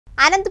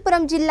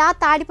అనంతపురం జిల్లా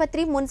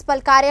తాడిపత్రి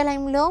మున్సిపల్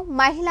కార్యాలయంలో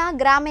మహిళా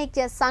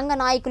గ్రామైక్య సంఘ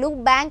నాయకులు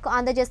బ్యాంకు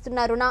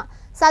అందజేస్తున్న రుణ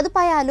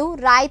సదుపాయాలు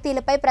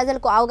రాయితీలపై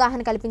ప్రజలకు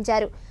అవగాహన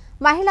కల్పించారు.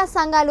 మహిళా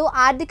సంఘాలు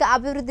ఆర్థిక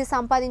అభివృద్ధి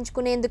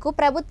సంపాదించుకునేందుకు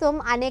ప్రభుత్వం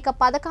అనేక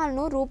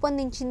పథకాలను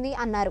రూపొందించింది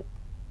అన్నారు.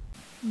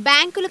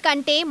 బ్యాంకుల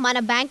కంటే మన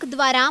బ్యాంకు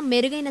ద్వారా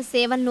మెరుగైన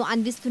సేవలను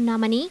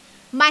అందిస్తున్నామని,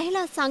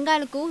 మహిళా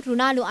సంఘాలకు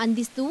రుణాలు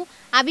అందిస్తూ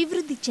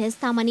అభివృద్ధి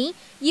చేస్తామని,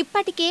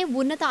 ఇప్పటికే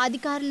ఉన్నత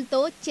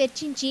అధికారులతో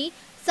చర్చించి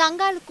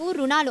సంఘాలకు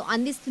రుణాలు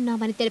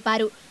అందిస్తున్నామని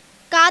తెలిపారు.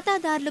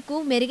 ఖాతాదారులకు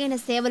మెరుగైన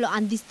సేవలు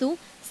అందిస్తూ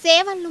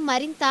సేవలను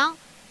మరింత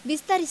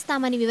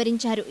విస్తరిస్తామని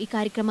వివరించారు. ఈ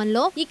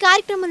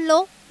కార్యక్రమంలో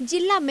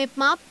జిల్లా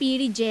MEPMA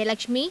PD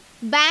Jayalakshmi,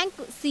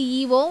 bank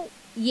CEO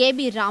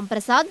AB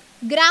Ramprasad,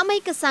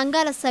 గ్రామైక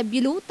సంఘాల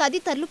సభ్యులు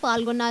తదితరులు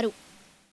పాల్గొన్నారు.